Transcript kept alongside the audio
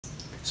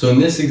So in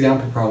this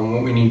example problem,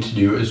 what we need to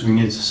do is we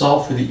need to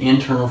solve for the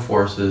internal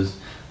forces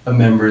of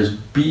members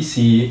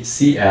BC,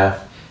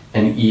 CF,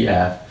 and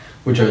EF,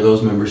 which are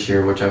those members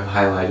here which I've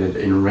highlighted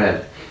in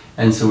red.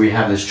 And so we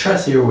have this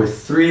truss here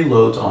with 3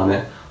 loads on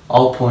it,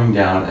 all pulling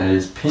down, and it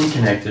is pin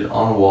connected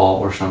on a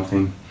wall or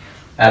something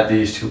at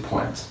these 2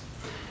 points.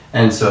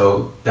 And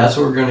so that's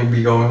what we're going to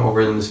be going over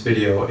in this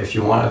video. If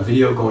you want a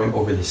video going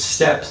over the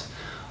steps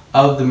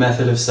of the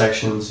method of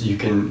sections, you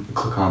can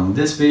click on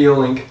this video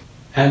link,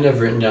 and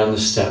I've written down the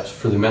steps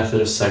for the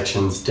method of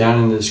sections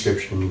down in the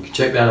description. You can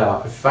check that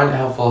out. If you find it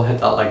helpful,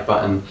 hit that like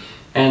button,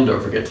 and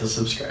don't forget to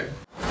subscribe.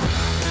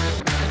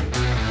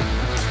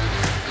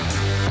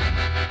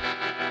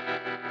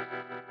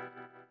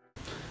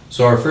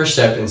 So our first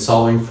step in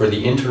solving for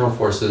the internal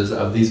forces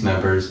of these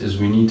members is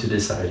we need to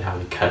decide how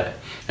to cut it.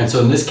 And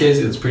so in this case,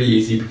 it's pretty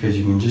easy because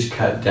you can just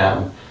cut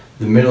down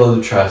the middle of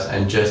the truss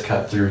and just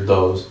cut through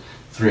those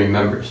 3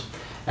 members.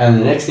 And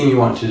the next thing you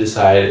want to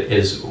decide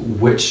is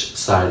which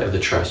side of the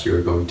truss you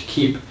are going to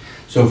keep.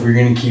 So if we're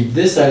going to keep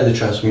this side of the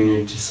truss, we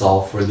need to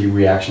solve for the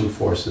reaction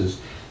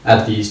forces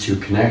at these 2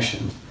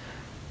 connections.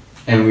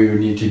 And we would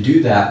need to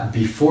do that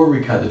before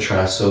we cut the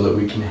truss so that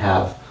we can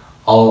have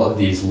all of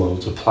these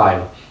loads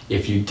applied.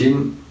 If you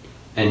didn't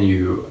and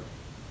you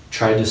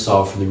tried to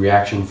solve for the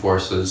reaction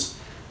forces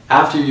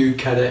after you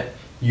cut it,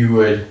 you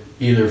would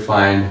either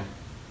find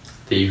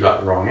that you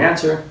got the wrong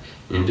answer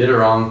and you did it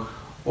wrong,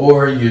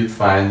 or you'd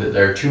find that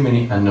there are too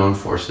many unknown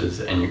forces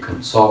and you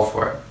couldn't solve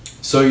for it.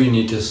 So you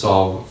need to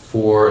solve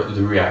for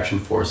the reaction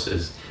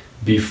forces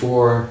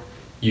before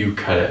you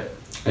cut it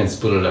and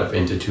split it up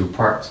into 2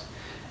 parts.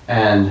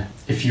 And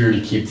if you were to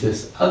keep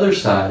this other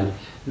side,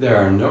 there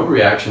are no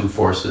reaction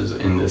forces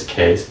in this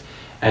case.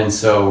 And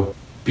so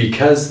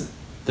because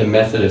the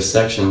method of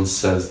sections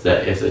says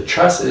that if the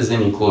truss is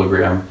in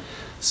equilibrium,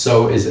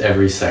 so is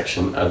every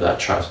section of that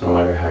truss, no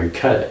matter how you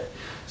cut it.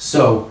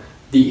 So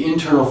the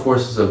internal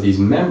forces of these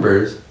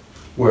members,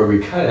 where we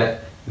cut it,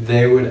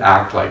 they would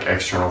act like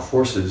external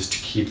forces to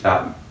keep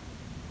that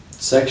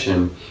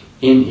section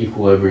in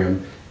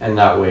equilibrium, and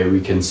that way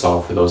we can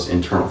solve for those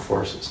internal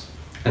forces.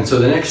 And so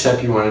the next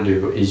step you want to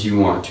do is you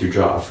want to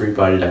draw a free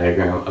body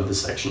diagram of the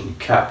section you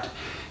kept.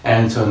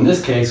 And so in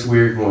this case,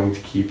 we're going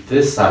to keep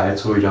this side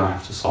so we don't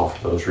have to solve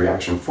for those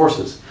reaction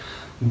forces.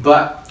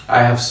 But I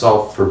have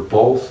solved for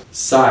both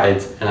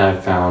sides, and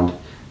I've found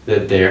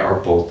that they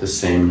are both the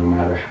same no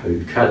matter how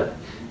you cut it.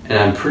 And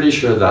I'm pretty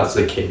sure that's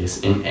the case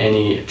in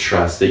any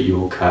truss that you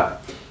will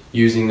cut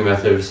using the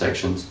method of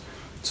sections.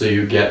 So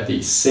you get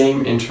the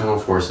same internal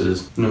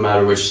forces no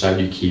matter which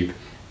side you keep,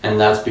 and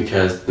that's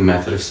because the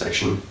method of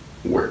section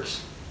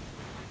works.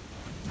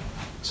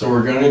 So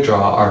we're going to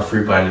draw our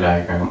free body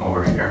diagram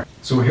over here.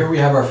 So here we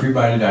have our free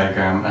body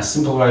diagram, a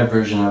simplified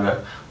version of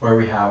it, where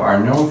we have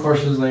our known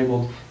forces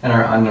labeled and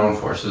our unknown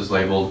forces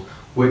labeled,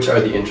 which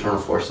are the internal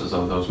forces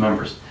of those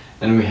members.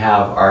 Then we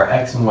have our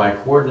X and Y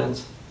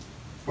coordinates,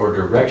 or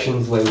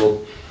directions,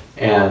 labeled,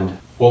 and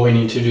what we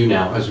need to do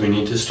now is we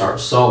need to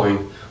start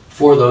solving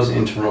for those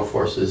internal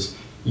forces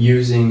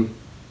using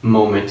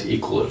moment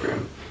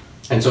equilibrium.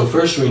 And so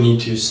first we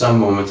need to sum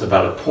moments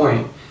about a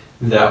point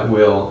that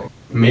will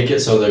make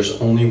it so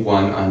there's only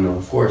one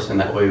unknown force, and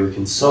that way we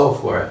can solve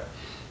for it.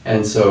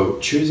 And so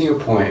choosing a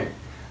point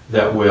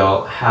that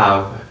will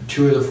have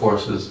 2 of the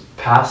forces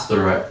pass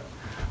through it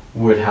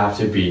would have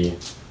to be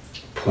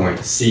point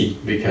C,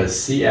 because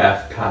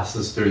CF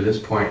passes through this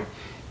point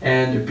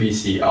and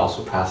BC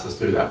also passes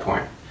through that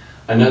point.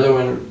 Another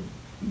one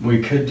we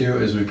could do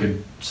is we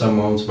could sum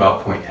moments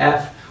about point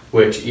F,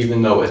 which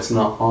even though it's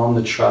not on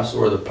the truss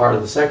or the part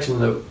of the section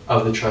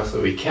of the truss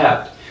that we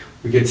kept,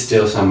 we could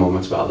still sum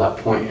moments about that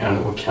point, and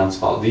it will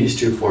cancel out these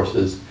 2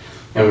 forces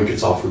and we could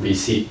solve for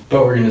BC.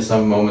 But we're going to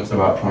sum moments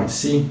about point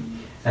C,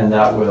 and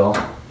that will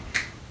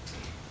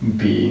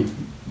be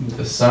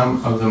the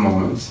sum of the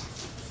moments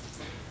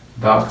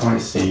about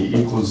point C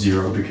equals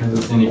 0 because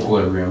it's in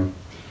equilibrium.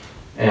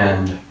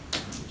 And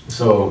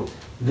so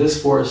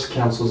this force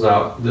cancels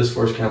out, this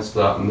force cancels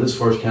out, and this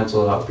force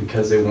cancels out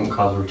because they won't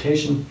cause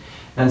rotation.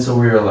 And so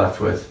we are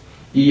left with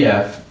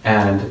EF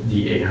and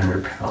the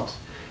 800 pounds.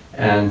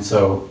 And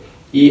so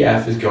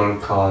EF is going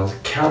to cause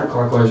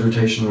counterclockwise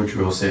rotation, which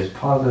we will say is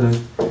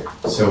positive.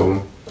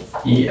 So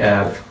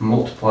EF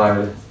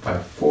multiplied by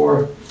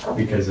 4,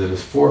 because it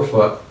is 4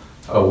 foot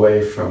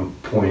away from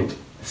point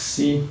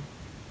C,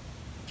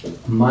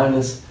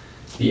 minus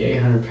the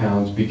 800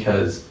 pounds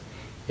because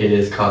it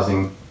is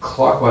causing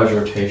clockwise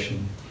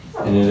rotation,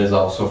 and it is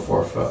also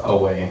 4 foot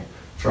away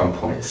from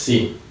point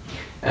C.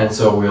 And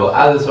so we'll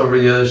add this over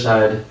to the other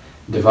side,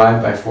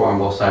 divide by 4 on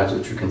both sides,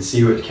 which we can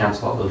see would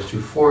cancel out those 2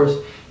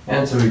 4s,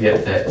 and so we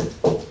get that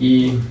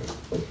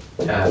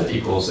EF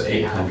equals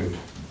 800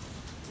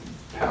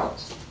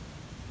 pounds.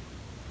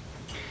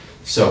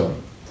 So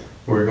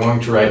we're going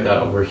to write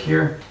that over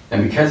here,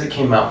 and because it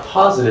came out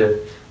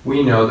positive,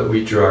 we know that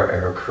we drew our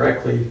arrow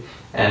correctly,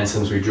 and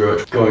since we drew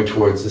it going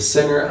towards the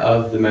center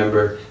of the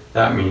member,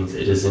 that means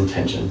it is in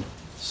tension.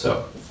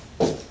 So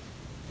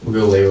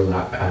we'll label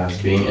that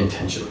as being in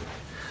tension.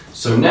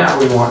 So now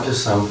we want to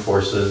sum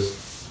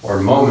forces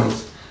or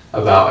moments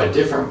about a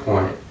different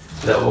point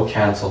that will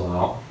cancel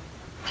out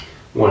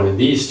one of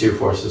these two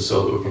forces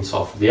so that we can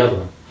solve for the other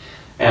one.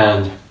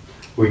 And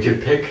we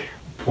could pick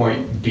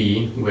point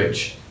B,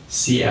 which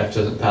CF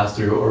doesn't pass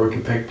through, or we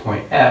can pick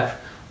point F,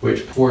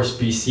 which force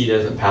BC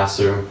doesn't pass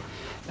through,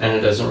 and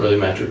it doesn't really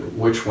matter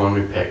which one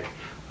we pick.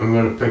 I'm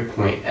going to pick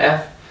point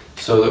F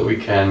so that we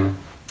can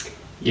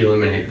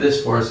eliminate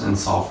this force and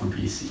solve for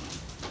BC.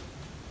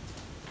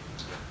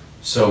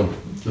 So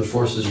the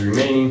forces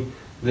remaining,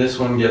 this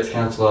one gets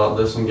canceled out,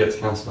 this one gets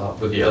canceled out,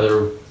 but the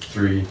other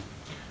three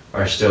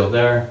are still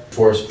there.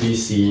 Force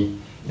BC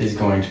is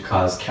going to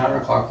cause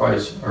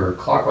counterclockwise or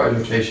clockwise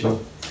rotation.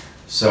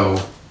 So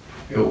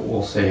it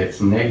will say it's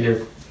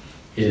negative.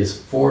 It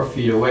is 4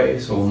 feet away,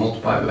 so we'll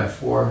multiply it by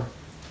 4.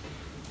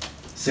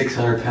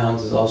 600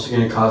 pounds is also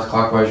going to cause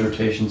clockwise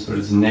rotation, so it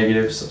is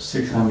negative, so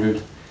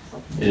 600.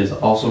 It is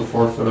also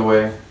 4 foot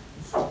away.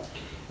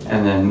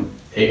 And then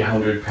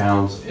 800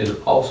 pounds is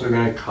also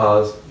going to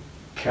cause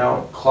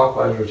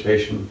clockwise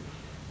rotation,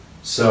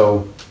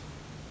 so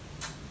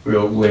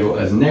we'll label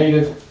it as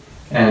negative,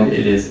 and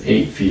it is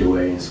 8 feet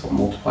away, so we'll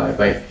multiply it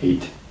by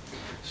 8.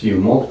 So you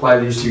multiply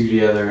these two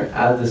together,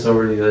 add this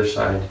over to the other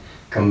side,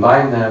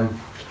 combine them,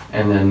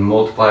 and then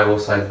multiply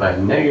both sides by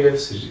negative,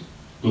 so you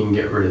can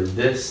get rid of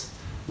this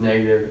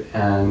negative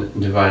and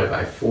divide it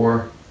by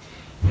 4.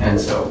 And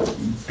so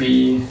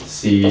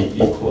BC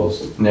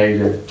equals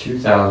negative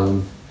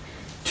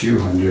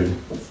 2,200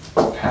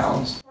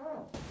 pounds.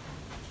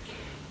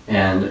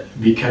 And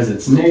because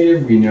it's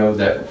negative, we know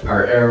that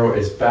our arrow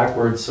is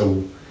backwards,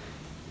 so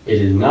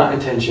it is not in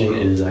tension,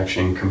 it is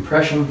actually in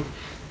compression.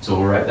 So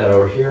we'll write that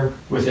over here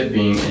with it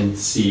being in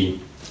C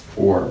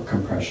for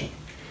compression.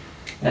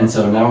 And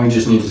so now we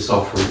just need to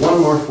solve for one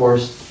more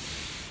force,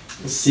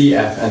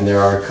 CF, and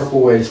there are a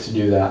couple ways to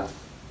do that.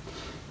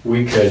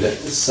 We could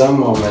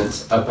sum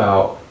moments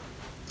about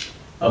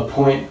a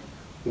point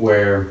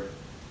where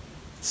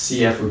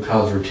CF would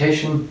cause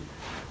rotation,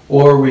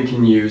 or we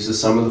can use the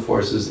sum of the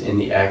forces in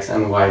the x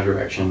and y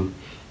direction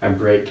and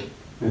break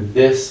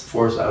this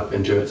force up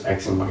into its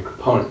x and y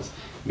components.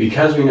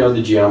 Because we know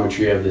the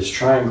geometry of this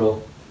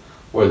triangle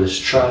or this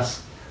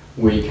truss,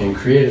 we can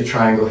create a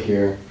triangle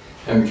here,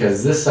 and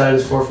because this side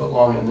is 4 foot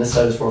long and this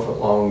side is 4 foot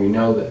long, we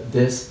know that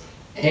this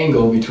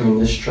angle between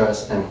this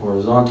truss and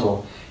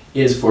horizontal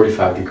is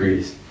 45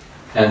 degrees.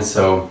 And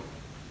so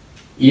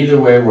either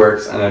way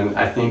works, and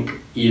I think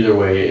either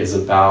way is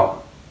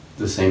about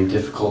the same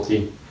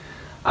difficulty.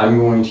 I'm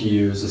going to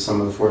use the sum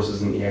of the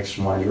forces in the x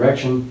and y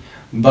direction,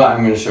 but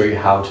I'm going to show you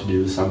how to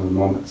do the sum of the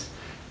moments.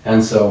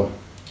 And so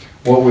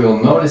what we will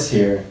notice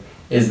here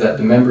is that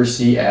the member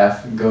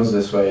CF goes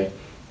this way,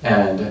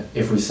 and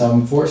if we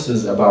sum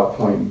forces about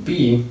point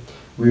B,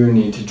 we would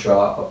need to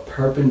draw a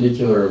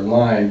perpendicular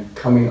line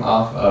coming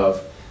off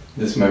of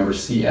this member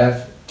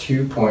CF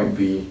to point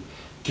B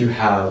to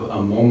have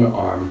a moment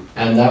arm,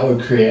 and that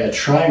would create a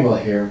triangle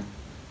here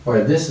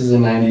where this is a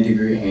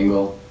 90-degree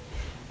angle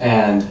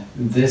and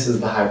this is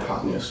the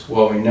hypotenuse.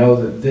 Well, we know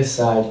that this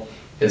side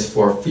is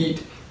 4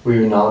 feet. We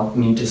would now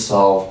need to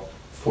solve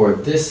for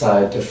this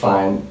side to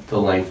find the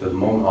length of the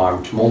moment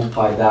arm, to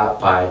multiply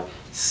that by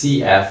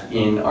CF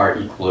in our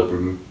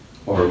equilibrium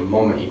or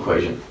moment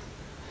equation.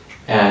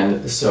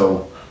 And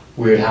so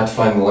we would have to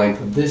find the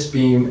length of this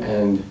beam,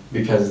 and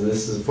because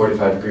this is a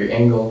 45-degree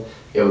angle,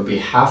 it would be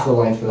half the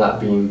length of that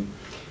beam,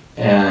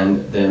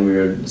 and then we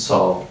would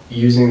solve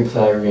using the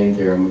Pythagorean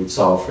theorem. We'd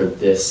solve for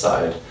this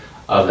side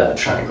of that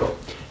triangle.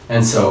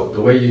 And so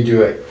the way you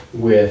do it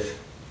with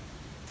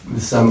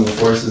the sum of the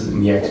forces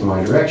in the x and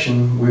y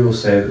direction, we will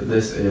say that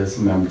this is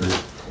member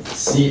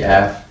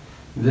CF,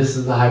 this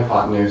is the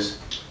hypotenuse,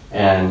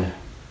 and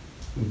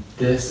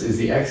this is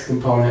the x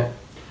component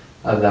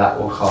of that.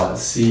 We'll call it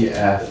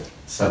CF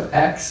sub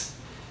x,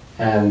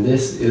 and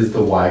this is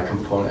the y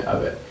component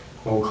of it.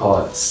 We'll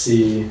call it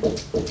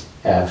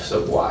CF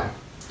sub y.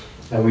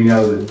 And we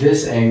know that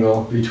this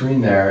angle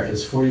between there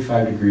is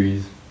 45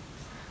 degrees,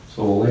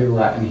 so we'll label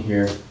that in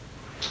here.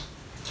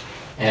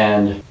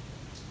 And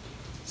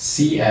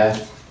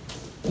CF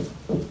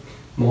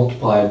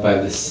multiplied by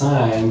the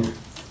sine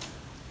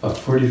of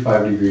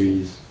 45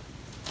 degrees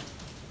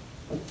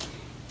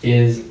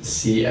is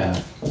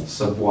CF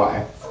sub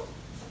y.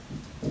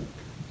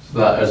 So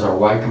that is our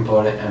y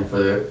component, and for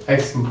the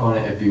x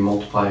component it'd be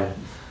multiplied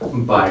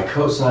by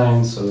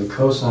cosine, so the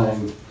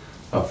cosine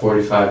of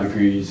 45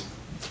 degrees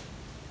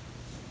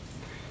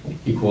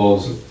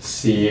equals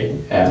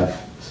CF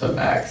sub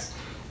x.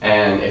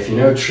 And if you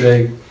know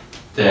trig,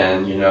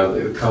 then you know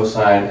the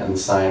cosine and the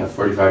sine of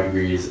 45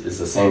 degrees is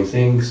the same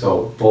thing,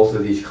 so both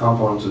of these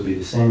components would be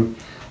the same.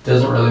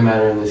 Doesn't really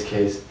matter in this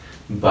case,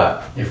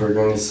 but if we're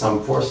going to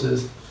sum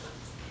forces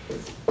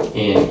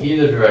in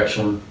either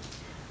direction,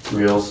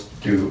 we'll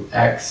do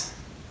x,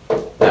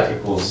 that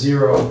equals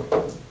 0,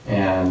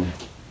 and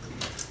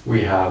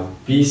we have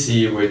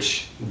BC,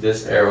 which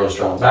this arrow is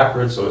drawn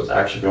backwards, so it's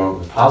actually going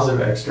in the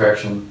positive x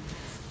direction.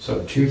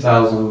 So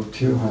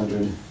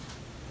 2,200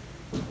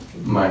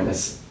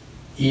 minus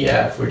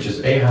EF, which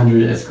is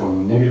 800, is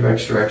going in the negative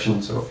x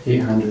direction, so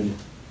 800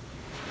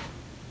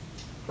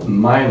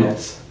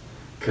 minus,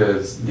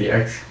 because the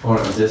x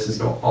component of this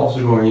is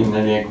also going in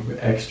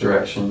the x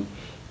direction,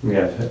 we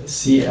have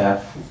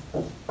CF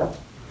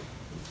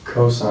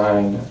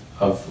cosine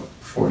of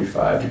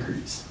 45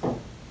 degrees.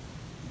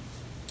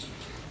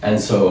 And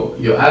so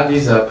you'll add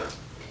these up,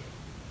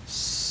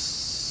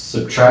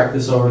 subtract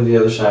this over to the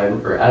other side,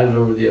 or add it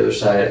over to the other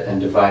side,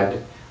 and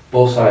divide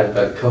both sides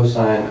by the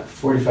cosine of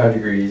 45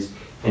 degrees,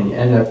 and you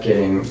end up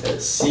getting that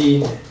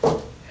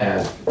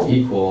CF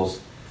equals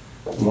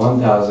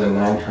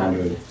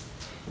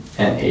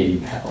 1,980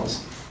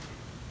 pounds.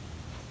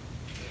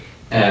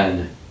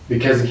 And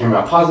because it came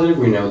out positive,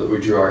 we know that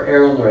we drew our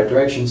arrow in the right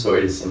direction, so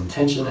it is in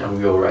tension, and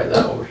we will write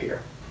that over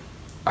here.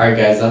 Alright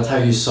guys, that's how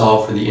you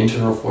solve for the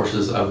internal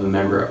forces of the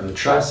member of the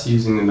truss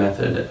using the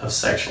method of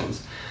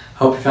sections.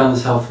 Hope you found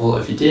this helpful.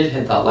 If you did,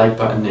 hit that like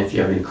button. If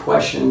you have any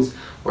questions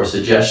or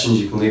suggestions,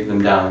 you can leave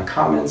them down in the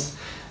comments.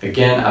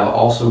 Again, I've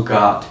also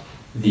got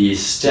the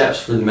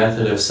steps for the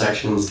method of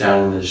sections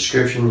down in the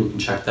description. You can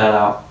check that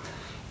out.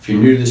 If you're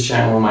new to this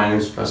channel, my name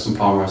is Preston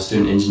Palmer,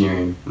 student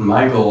engineering.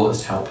 My goal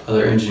is to help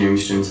other engineering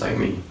students like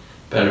me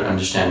better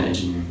understand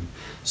engineering.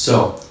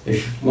 So,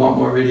 if you want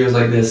more videos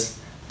like this,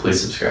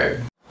 please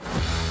subscribe.